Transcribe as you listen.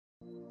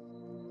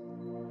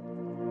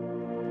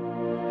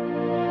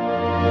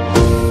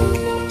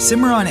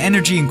Cimarron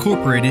Energy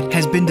Incorporated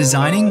has been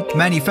designing,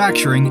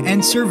 manufacturing,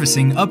 and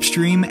servicing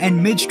upstream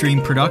and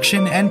midstream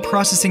production and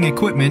processing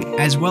equipment,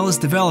 as well as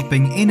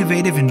developing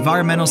innovative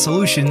environmental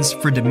solutions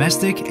for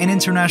domestic and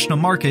international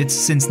markets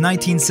since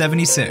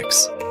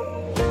 1976.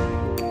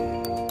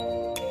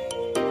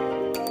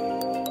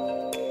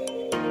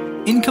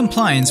 In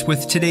compliance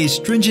with today's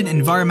stringent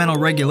environmental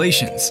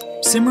regulations,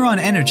 Cimarron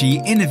Energy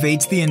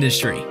innovates the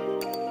industry.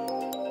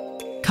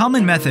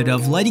 Common method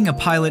of lighting a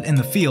pilot in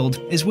the field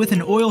is with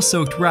an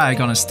oil-soaked rag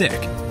on a stick.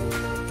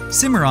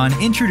 Cimarron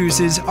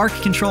introduces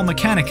ARCcontrol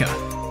Mechanica,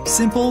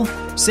 simple,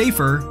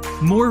 safer,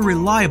 more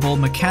reliable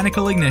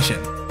mechanical ignition.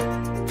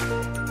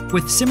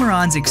 With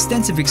Cimarron's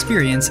extensive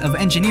experience of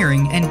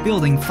engineering and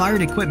building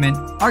fired equipment,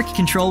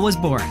 ARCcontrol was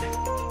born.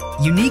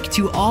 Unique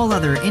to all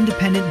other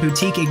independent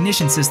boutique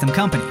ignition system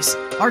companies,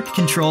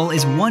 ARCcontrol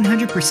is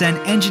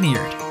 100%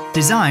 engineered,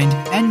 designed,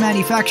 and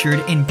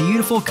manufactured in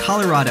beautiful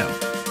Colorado,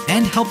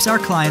 and helps our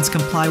clients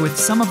comply with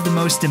some of the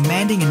most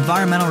demanding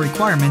environmental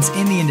requirements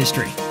in the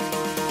industry.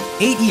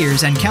 8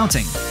 years and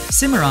counting,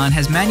 Cimarron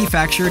has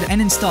manufactured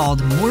and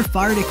installed more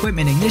fired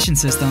equipment ignition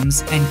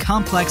systems and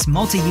complex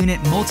multi-unit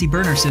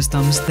multi-burner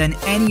systems than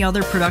any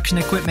other production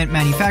equipment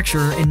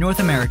manufacturer in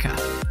North America.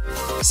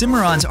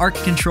 Cimarron's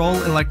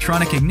ARCcontrol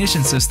electronic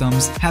ignition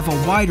systems have a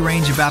wide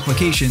range of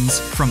applications,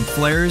 from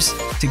flares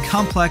to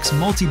complex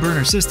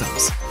multi-burner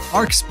systems.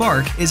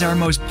 ARCspark is our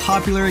most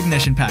popular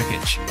ignition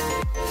package.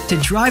 To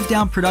drive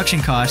down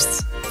production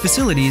costs,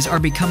 facilities are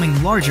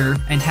becoming larger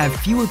and have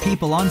fewer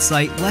people on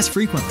site less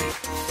frequently.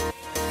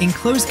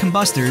 Enclosed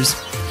combustors,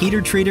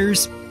 heater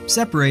treaters,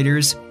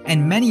 separators,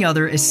 and many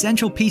other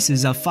essential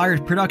pieces of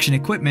fired production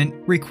equipment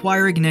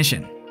require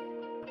ignition.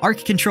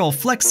 ARCcontrol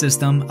Flex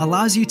System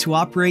allows you to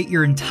operate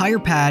your entire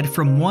pad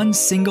from one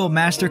single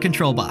master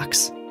control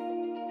box.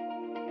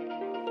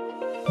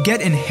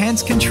 Get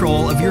enhanced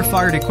control of your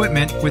fired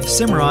equipment with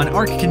Cimarron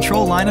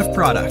ARCcontrol line of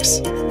products.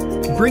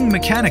 Bring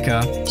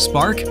Mechanica,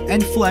 Spark,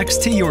 and Flex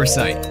to your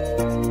site.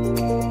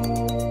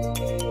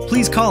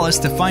 Please call us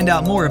to find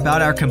out more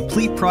about our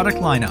complete product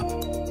lineup.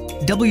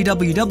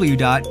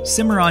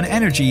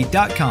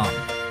 www.cimarronenergy.com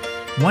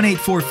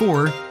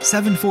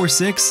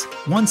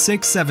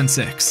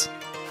 1-844-746-1676